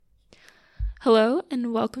Hello,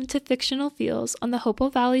 and welcome to Fictional Feels on the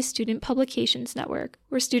Hopewell Valley Student Publications Network,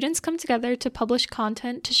 where students come together to publish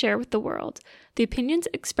content to share with the world. The opinions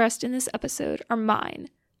expressed in this episode are mine.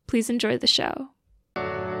 Please enjoy the show.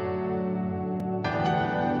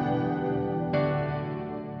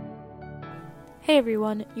 Hey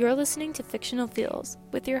everyone, you're listening to Fictional Feels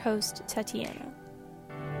with your host, Tatiana.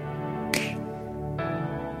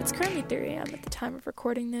 It's currently 3 a.m. at the time of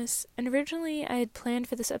recording this, and originally I had planned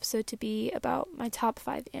for this episode to be about my top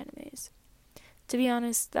 5 animes. To be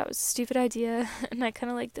honest, that was a stupid idea, and I kind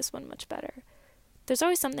of like this one much better. There's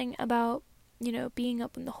always something about, being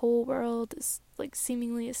up when the whole world is,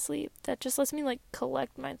 seemingly asleep that just lets me,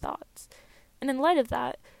 collect my thoughts. And in light of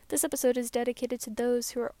that, this episode is dedicated to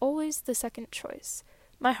those who are always the second choice.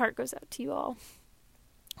 My heart goes out to you all.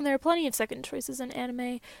 There are plenty of second choices in anime,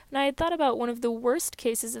 and I had thought about one of the worst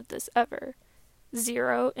cases of this ever.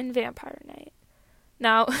 Zero in Vampire Knight.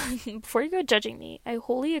 Now, before you go judging me, I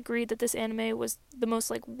wholly agree that this anime was the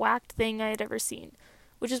most, whacked thing I had ever seen,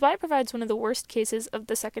 which is why it provides one of the worst cases of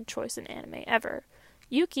the second choice in anime ever.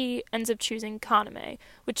 Yuki ends up choosing Kaname,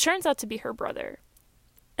 which turns out to be her brother.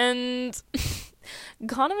 And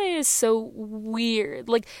Kaname is so weird.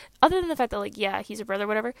 Other than the fact that, he's a brother,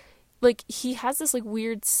 whatever, he has this,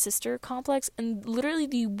 weird sister complex, and literally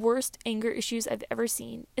the worst anger issues I've ever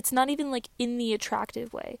seen. It's not even, in the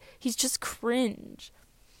attractive way. He's just cringe.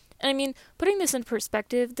 And I mean, putting this in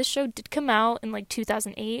perspective, this show did come out in,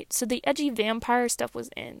 2008, so the edgy vampire stuff was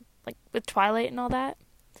in, with Twilight and all that.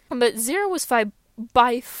 But Zero was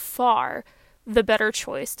by far the better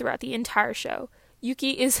choice throughout the entire show.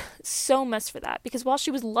 Yuki is so messed for that, because while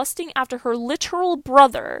she was lusting after her literal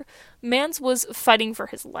brother, Mans was fighting for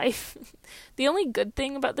his life. The only good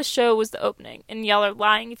thing about the show was the opening, and y'all are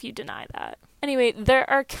lying if you deny that. Anyway, there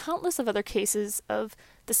are countless of other cases of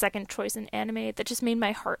the second choice in anime that just made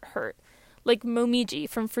my heart hurt, like Momiji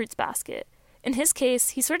from Fruits Basket. In his case,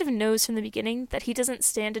 he sort of knows from the beginning that he doesn't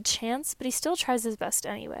stand a chance, but he still tries his best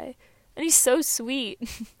anyway. And he's so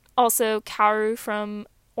sweet. Also, Kaoru from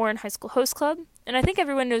Ouran High School Host Club. And I think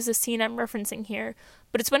everyone knows the scene I'm referencing here,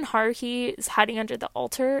 but it's when Haruhi is hiding under the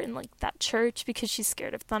altar in, that church because she's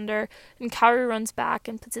scared of thunder, and Kaoru runs back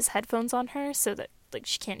and puts his headphones on her so that,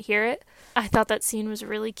 she can't hear it. I thought that scene was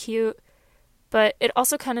really cute, but it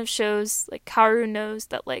also kind of shows, Kaoru knows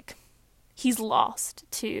that, he's lost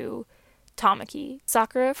to Tamaki.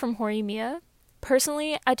 Sakura from Horimiya.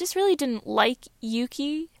 Personally, I just really didn't like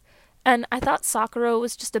Yuki, and I thought Sakura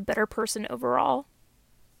was just a better person overall.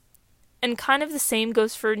 And kind of the same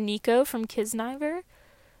goes for Nico from Kiznaiver.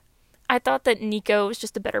 I thought that Nico was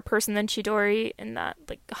just a better person than Chidori, and that,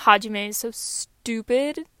 Hajime is so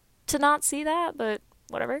stupid to not see that, but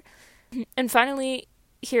whatever. And finally,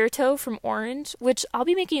 Hiruto from Orange, which I'll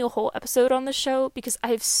be making a whole episode on the show, because I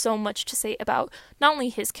have so much to say about not only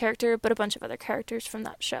his character, but a bunch of other characters from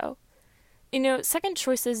that show. Second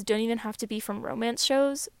choices don't even have to be from romance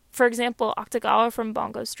shows. For example, Octagawa from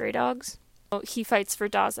Bongo Stray Dogs. He fights for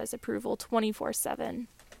Dazai's approval 24/7.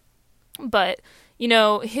 But,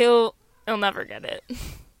 he'll never get it.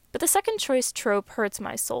 But the second choice trope hurts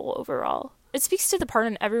my soul overall. It speaks to the part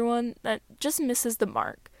in everyone that just misses the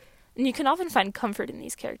mark. And you can often find comfort in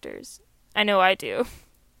these characters. I know I do.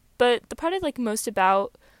 But the part I like most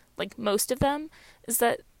about, most of them, is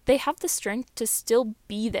that they have the strength to still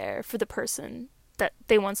be there for the person that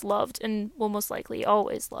they once loved and will most likely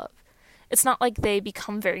always love. It's not like they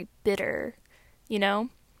become very bitter,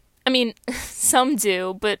 I mean, some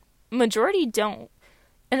do, but majority don't.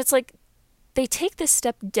 And it's they take this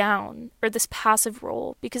step down, or this passive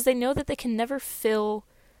role, because they know that they can never fill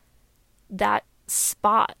that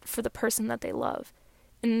spot for the person that they love.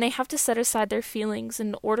 And they have to set aside their feelings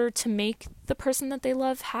in order to make the person that they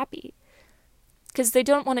love happy. Because they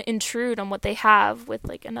don't want to intrude on what they have with,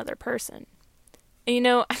 another person. And,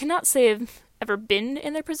 I cannot say I've ever been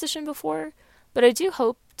in their position before, but I do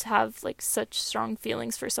hope to have, such strong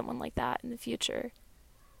feelings for someone like that in the future.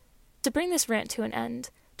 To bring this rant to an end,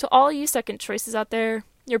 to all you second choices out there,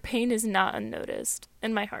 your pain is not unnoticed,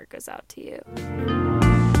 and my heart goes out to you.